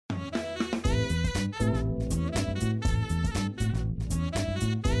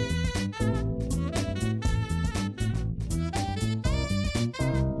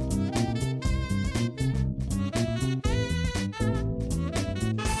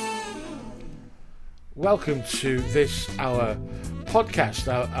Welcome to this, our podcast,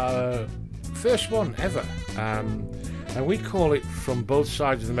 our first one ever. And we call it From Both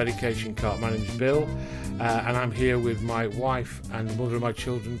Sides of the Medication Cart. My name's Bill, and I'm here with my wife and the mother of my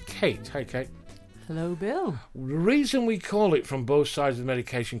children, Kate. Hey, Kate. Hello, Bill. The reason we call it From Both Sides of the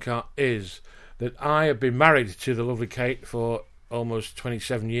Medication Cart is that I have been married to the lovely Kate for almost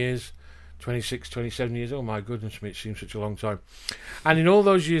 27 years. 26, 27 years. Oh my goodness me, it seems such a long time. And in all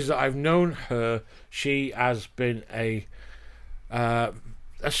those years that I've known her, she has been a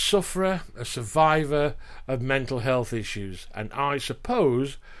sufferer, a survivor of mental health issues. And I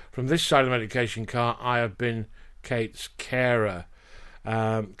suppose, from this side of the medication cart, I have been Kate's carer.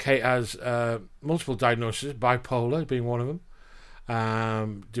 Kate has multiple diagnoses, bipolar being one of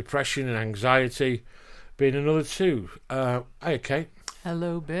them, depression and anxiety being another two. Hey, Kate.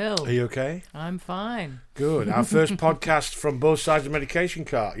 Hello, Bill. Are you okay? I'm fine. Good. Our first podcast from both sides of the medication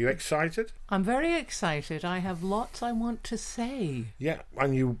cart. Are you excited? I'm very excited. I have lots I want to say. Yeah,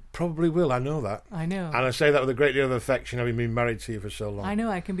 and you probably will. I know that. I know. And I say that with a great deal of affection, having been married to you for so long. I know.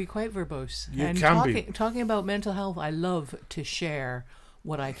 I can be quite verbose. You can be. Talking about mental health, I love to share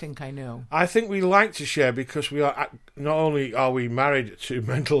what I think I know. I think we like to share because we are not only are we married to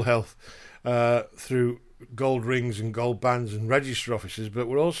mental health through gold rings and gold bands and register offices, but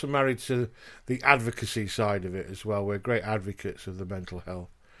we're also married to the advocacy side of it as well. We're great advocates of the mental health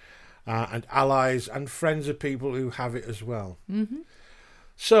and allies and friends of people who have it as well. Mm-hmm.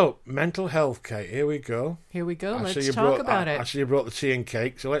 So, mental health, Kate, here we go. Here we go. Let's talk about it. I see you brought the tea and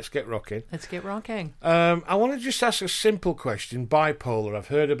cake, so let's get rocking. Let's get rocking. I want to just ask a simple question. Bipolar, I've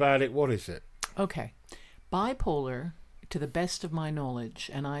heard about it. What is it? Okay. Bipolar, to the best of my knowledge,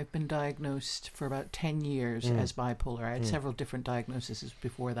 and I've been diagnosed for about 10 years as bipolar. I had several different diagnoses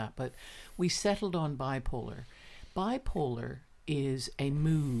before that, but we settled on bipolar. Bipolar is a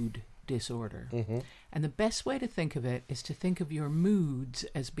mood disorder. Mm-hmm. And the best way to think of it is to think of your moods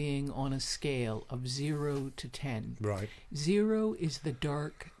as being on a scale of 0 to 10. Right. 0 is the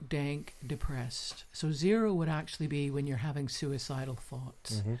dark, dank, depressed. So 0 would actually be when you're having suicidal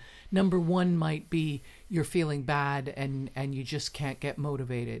thoughts. Mm-hmm. Number 1 might be you're feeling bad and you just can't get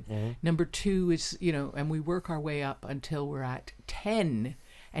motivated. Mm-hmm. Number 2 is, and we work our way up until we're at 10.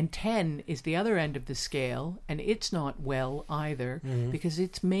 And 10 is the other end of the scale, and it's not well either, because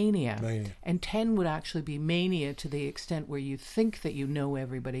it's mania. And 10 would actually be mania to the extent where you think that you know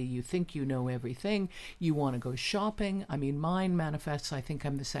everybody, you think you know everything, you want to go shopping. I mean, mine manifests, I think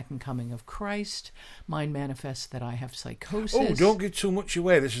I'm the second coming of Christ. Mine manifests that I have psychosis. Oh, don't give too much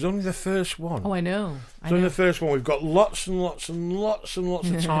away. This is only the first one. Oh, I know. It's only the first one. We've got lots and lots and lots and lots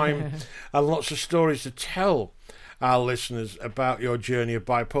of time and lots of stories to tell our listeners about your journey of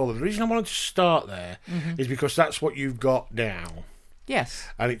bipolar. The reason I wanted to start there is because that's what you've got now. Yes.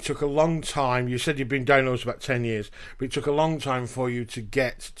 And it took a long time. You said you've been diagnosed about 10 years, but it took a long time for you to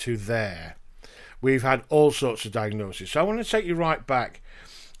get to there. We've had all sorts of diagnoses. So I want to take you right back.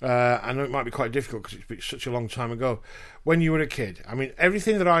 I know it might be quite difficult because it's been such a long time ago. When you were a kid, I mean,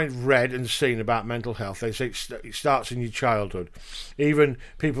 everything that I've read and seen about mental health, they say it starts in your childhood. Even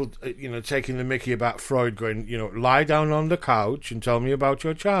people, taking the mickey about Freud, going, lie down on the couch and tell me about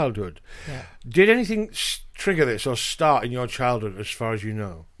your childhood. Yeah. Did anything trigger this or start in your childhood, as far as you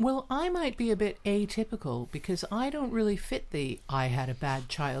know? Well, I might be a bit atypical because I don't really fit the I had a bad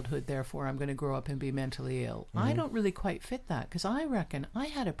childhood, therefore I'm going to grow up and be mentally ill. Mm-hmm. I don't really quite fit that because I reckon I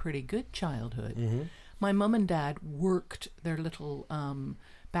had a pretty good childhood. Mm-hmm. My mum and dad worked their little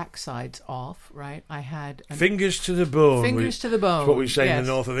backsides off, right? I had... Fingers to the bone. Fingers to the bone. That's what we say in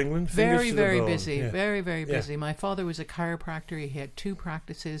the north of England. Very, very busy. Yeah. Very, very busy. Yeah. My father was a chiropractor. He had 2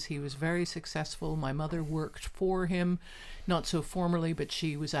 practices. He was very successful. My mother worked for him, not so formally, but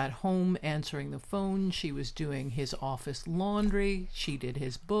she was at home answering the phone. She was doing his office laundry. She did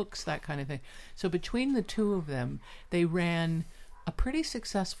his books, that kind of thing. So between the 2 of them, they ran a pretty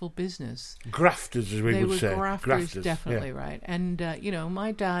successful business. Grafters, as we would say. They were grafters, definitely, right. And,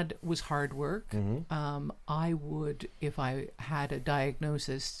 my dad was hard work. Mm-hmm. I would, if I had a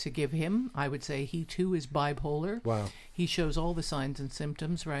diagnosis to give him, I would say he too is bipolar. Wow. He shows all the signs and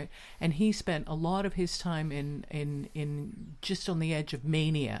symptoms, right? And he spent a lot of his time in just on the edge of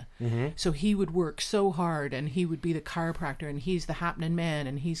mania. Mm-hmm. So he would work so hard, and he would be the chiropractor, and he's the happening man,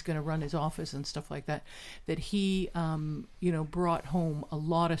 and he's going to run his office and stuff like that. That he, brought home a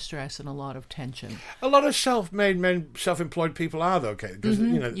lot of stress and a lot of tension. A lot of self-made men, self-employed people are, though, okay? Because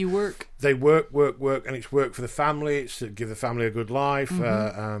you work. They work, and it's work for the family. It's to give the family a good life.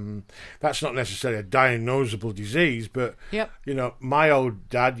 Mm-hmm. That's not necessarily a diagnosable disease, but my old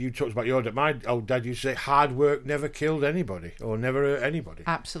dad. You talked about your dad. My old dad used to say, "Hard work never killed anybody, or never hurt anybody."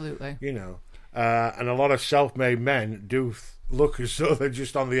 Absolutely. and a lot of self-made men do look as though they're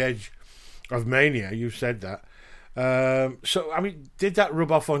just on the edge of mania. You've said that. So, I mean, did that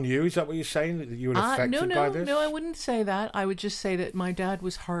rub off on you? Is that what you're saying, that you were affected by this? No, I wouldn't say that. I would just say that my dad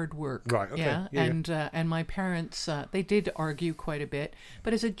was hard work. Right, okay. Yeah. And my parents, they did argue quite a bit.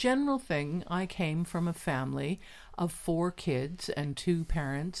 But as a general thing, I came from a family of 4 kids and 2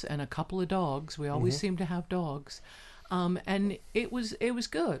 parents and a couple of dogs. We always seem to have dogs. And it was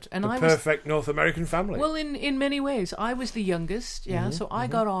good. And I was perfect North American family. Well, in many ways, I was the youngest, so I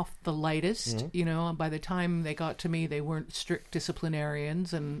got off the lightest. You know, by the time they got to me, they weren't strict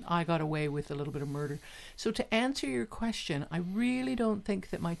disciplinarians, and I got away with a little bit of murder. So to answer your question, I really don't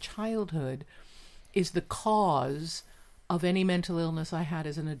think that my childhood is the cause of any mental illness I had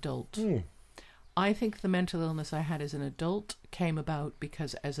as an adult. I think the mental illness I had as an adult came about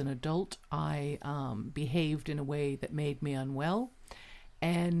because as an adult I behaved in a way that made me unwell.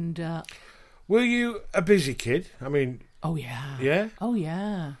 And were you a busy kid? I mean... Oh, yeah. Yeah? Oh,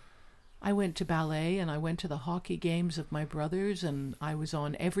 yeah. I went to ballet and I went to the hockey games of my brothers, and I was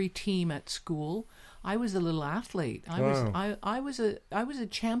on every team at school. I was a little athlete. I was a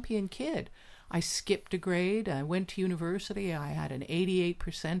champion kid. I skipped a grade. I went to university. I had an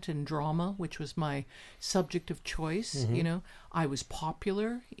 88% in drama, which was my subject of choice. You know, I was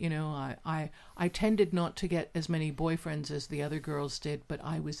popular. You know, I tended not to get as many boyfriends as the other girls did, but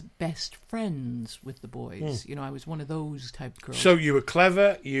I was best friends with the boys. You know, I was one of those type girls. So you were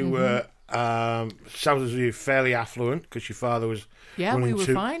clever. You were sounds as though you were fairly affluent because your father was running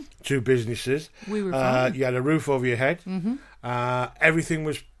fine. 2 businesses. We were fine. You had a roof over your head. Everything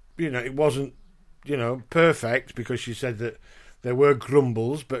was, you know, it wasn't, you know, perfect, because she said that there were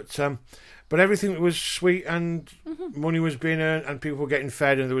grumbles, but everything was sweet, and money was being earned and people were getting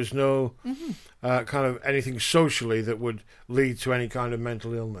fed, and there was no kind of anything socially that would lead to any kind of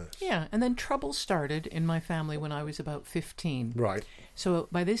mental illness. Yeah, and then trouble started in my family when I was about 15. Right. So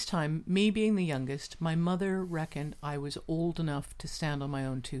by this time, me being the youngest, my mother reckoned I was old enough to stand on my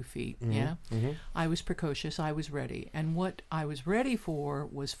own 2 feet. I was precocious, I was ready. And what I was ready for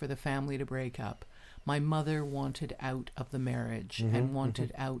was for the family to break up. My mother wanted out of the marriage and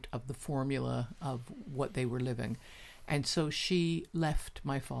wanted out of the formula of what they were living. And so she left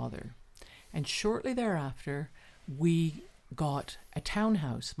my father. And shortly thereafter, we got a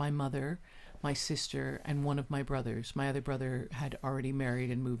townhouse. My mother, my sister, and one of my brothers. My other brother had already married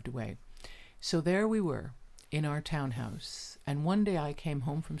and moved away. So there we were in our townhouse. And one day I came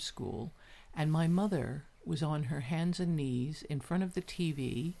home from school, and my mother was on her hands and knees in front of the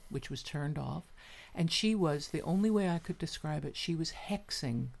TV, which was turned off. And she was, the only way I could describe it, she was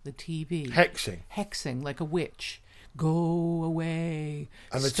hexing the TV. Hexing? Hexing, like a witch. Go away.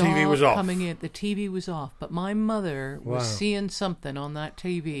 And the Stop TV was off? Coming in. The TV was off. But my mother was seeing something on that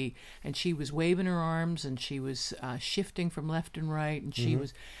TV, and she was waving her arms, and she was shifting from left and right, and she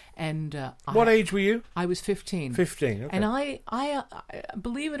was... And what age were you? I was 15. 15, okay. And I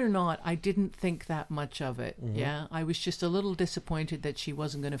believe it or not, I didn't think that much of it. Yeah, I was just a little disappointed that she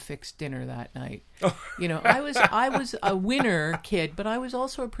wasn't going to fix dinner that night. You know, I was a winner kid, but I was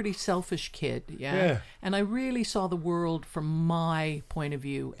also a pretty selfish kid. Yeah, and I really saw the world from my point of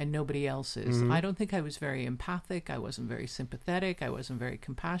view and nobody else's. I don't think I was very empathic. I wasn't very sympathetic. I wasn't very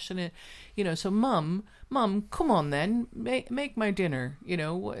compassionate. You know, so Mum, come on then, make my dinner. You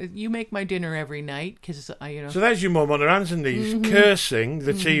know, you make my dinner every night, because you know. So there's your mum on her hands and knees, cursing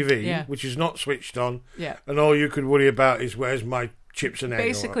the TV, which is not switched on. Yeah. And all you could worry about is where's my chips and eggs.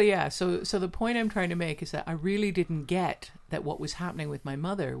 Basically, yeah. So the point I'm trying to make is that I really didn't get that what was happening with my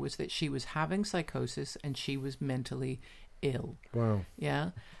mother was that she was having psychosis and she was mentally ill. Wow. Yeah.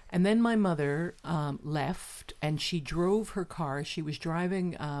 And then my mother left, and she drove her car. She was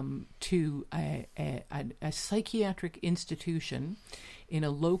driving to a psychiatric institution in a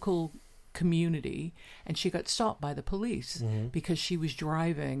local community, and she got stopped by the police because she was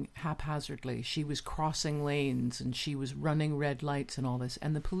driving haphazardly. She was crossing lanes, and she was running red lights and all this.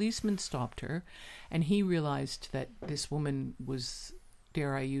 And the policeman stopped her, and he realized that this woman was,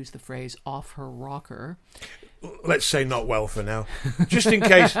 dare I use the phrase, off her rocker. Let's say not well for now, just in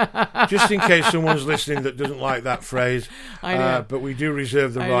case someone's listening that doesn't like that phrase. I know, but we do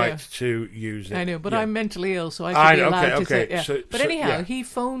reserve the right to use it. I know, but I'm mentally ill, so I should be allowed to say. Yeah. But anyhow, he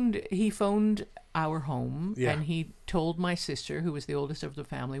phoned our home, and he told my sister, who was the oldest of the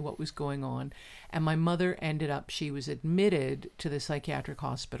family, what was going on, and my mother ended up. She was admitted to the psychiatric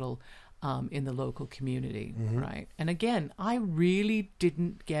hospital. In the local community, right? And again, I really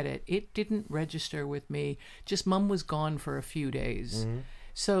didn't get it. It didn't register with me. Just Mum was gone for a few days.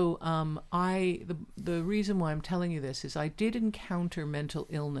 So the reason why I'm telling you this is I did encounter mental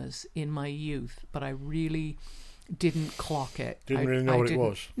illness in my youth, but I really didn't clock it. Didn't really know what it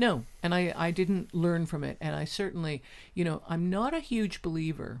was. No, and I didn't learn from it. And I certainly, I'm not a huge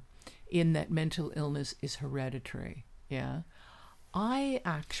believer in that mental illness is hereditary. Yeah. I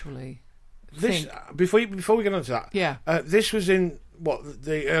actually This think... before we get on to that. Yeah. This was in,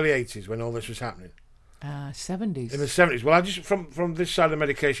 the early 80s when all this was happening? 70s. In the 70s. Well, I just, from this side of the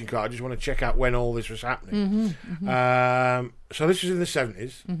medication card, I just want to check out when all this was happening. So this was in the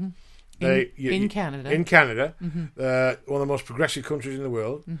 70s. Mm-hmm. In Canada. In Canada, one of the most progressive countries in the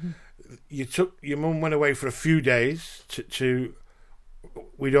world. Your mum went away for a few days to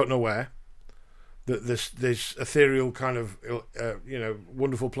we don't know where. This ethereal kind of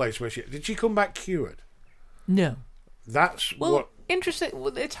wonderful place where did she come back cured? No. That's interesting.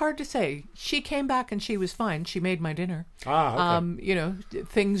 Well, it's hard to say. She came back and she was fine. She made my dinner. Okay.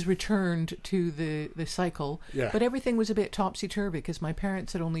 Things returned to the cycle. Yeah. But everything was a bit topsy-turvy because my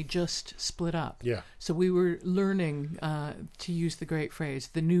parents had only just split up. Yeah. So we were learning, to use the great phrase,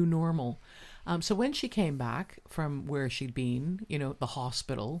 the new normal. So when she came back from where she'd been, the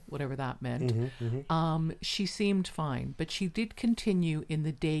hospital, whatever that meant, she seemed fine. But she did continue in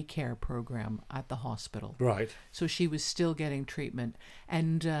the daycare program at the hospital. Right. So she was still getting treatment.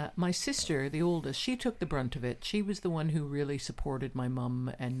 And my sister, the oldest, she took the brunt of it. She was the one who really supported my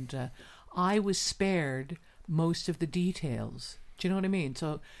mum. And I was spared most of the details. Do you know what I mean?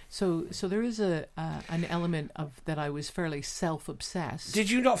 So there is an element of that I was fairly self-obsessed. Did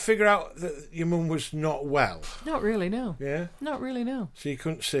you not figure out that your mum was not well? Not really, no. Yeah? Not really, no. So you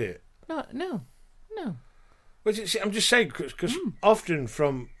couldn't see it? No. Well, I'm just saying, because often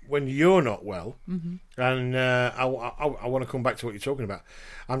from when you're not well, and I want to come back to what you're talking about,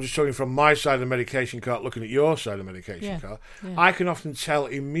 I'm just talking from my side of the medication cart, looking at your side of the medication cart, I can often tell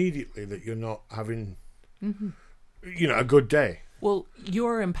immediately that you're not having, a good day. Well,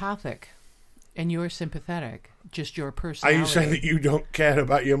 you're empathic and you're sympathetic, just your personality. Are you saying that you don't care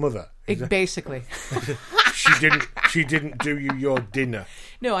about your mother? Basically. She didn't do you your dinner.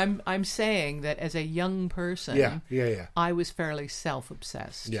 No, I'm saying that as a young person, yeah. I was fairly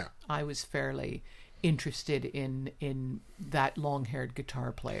self-obsessed. Yeah. I was fairly interested in that long-haired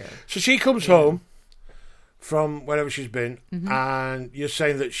guitar player. So she comes home from wherever she's been, and you're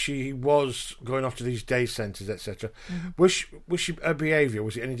saying that she was going off to these day centres, etc. Was she her behaviour,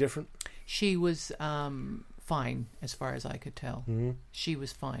 was it any different? She was fine, as far as I could tell. She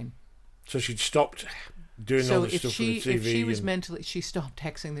was fine. So she'd stopped doing all this stuff with the TV. If she was mentally, she stopped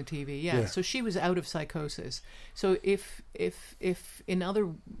texting the TV. Yeah. So she was out of psychosis. So if in other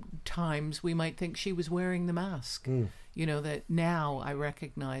times we might think she was wearing the mask, that now I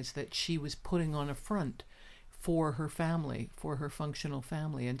recognize that she was putting on a front for her family, for her functional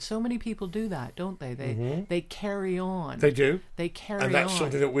family. And so many people do that, don't they? They carry on. They do. They carry on. And that's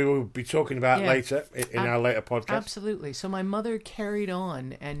something that we will be talking about later in our later podcast. Absolutely. So my mother carried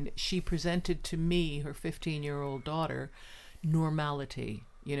on, and she presented to me, her 15-year-old daughter, normality,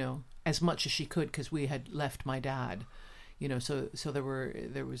 as much as she could, because we had left my dad. So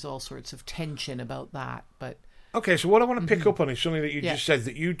there was all sorts of tension about that. But okay, so what I want to pick up on is something that you just said,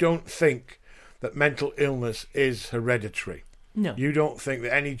 that you don't think that mental illness is hereditary. No. You don't think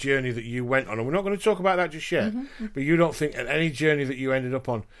that any journey that you went on, and we're not going to talk about that just yet, but you don't think that any journey that you ended up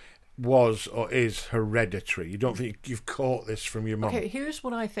on was or is hereditary. You don't think you've caught this from your mum. Okay, here's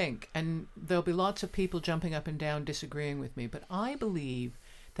what I think, and there'll be lots of people jumping up and down disagreeing with me, but I believe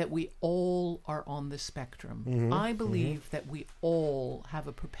that we all are on the spectrum. I believe that we all have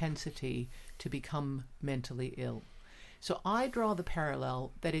a propensity to become mentally ill. So I draw the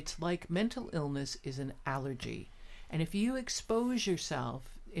parallel that it's like mental illness is an allergy. And if you expose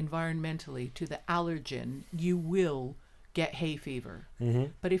yourself environmentally to the allergen, you will get hay fever.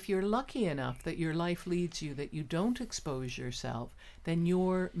 But if you're lucky enough that your life leads you that you don't expose yourself, then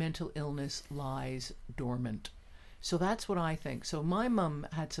your mental illness lies dormant. So that's what I think. So my mum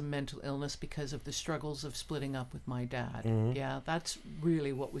had some mental illness because of the struggles of splitting up with my dad. Yeah, that's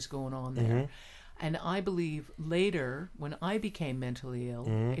really what was going on there. And I believe later, when I became mentally ill,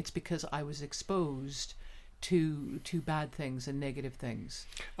 it's because I was exposed to bad things and negative things.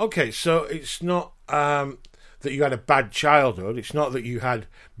 Okay, so it's not that you had a bad childhood. It's not that you had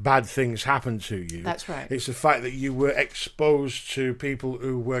bad things happen to you. That's right. It's the fact that you were exposed to people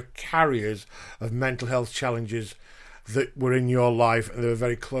who were carriers of mental health challenges that were in your life, and they were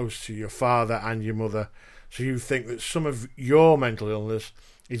very close to your father and your mother. So you think that some of your mental illness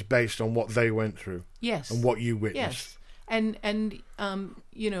is based on what they went through. Yes. And what you witnessed. Yes. And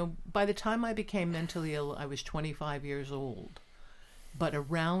by the time I became mentally ill, I was 25 years old. But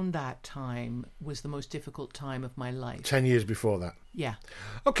around that time was the most difficult time of my life. 10 years before that. Yeah.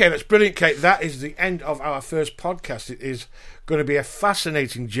 Okay, that's brilliant, Kate. That is the end of our first podcast. It is going to be a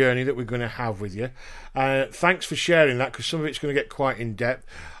fascinating journey that we're going to have with you. Thanks for sharing that, because some of it's going to get quite in-depth.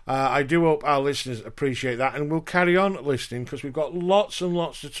 I do hope our listeners appreciate that, and we'll carry on listening, because we've got lots and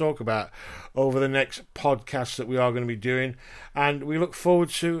lots to talk about over the next podcasts that we are going to be doing, and we look forward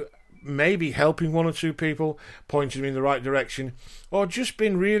to maybe helping one or two people, pointing them in the right direction, or just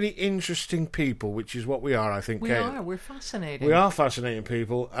being really interesting people, which is what we are, I think, We Kate. are. We're fascinating. We are fascinating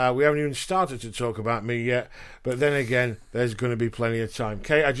people. We haven't even started to talk about me yet, but then again, there's going to be plenty of time.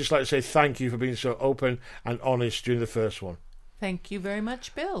 Kate, I'd just like to say thank you for being so open and honest during the first one. Thank you very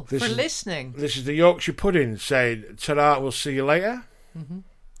much, Bill, This for is- listening. This is the Yorkshire Pudding saying, ta-ra, we'll see you later. Mm-hmm.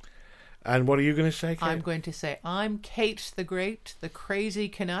 And what are you going to say, Kate? I'm going to say, I'm Kate the Great, the crazy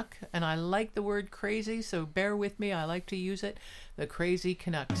Canuck, and I like the word crazy, so bear with me. I like to use it. The crazy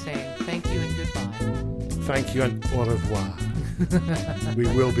Canuck, saying thank you and goodbye. Thank you and au revoir. We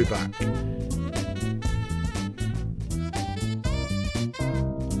will be back.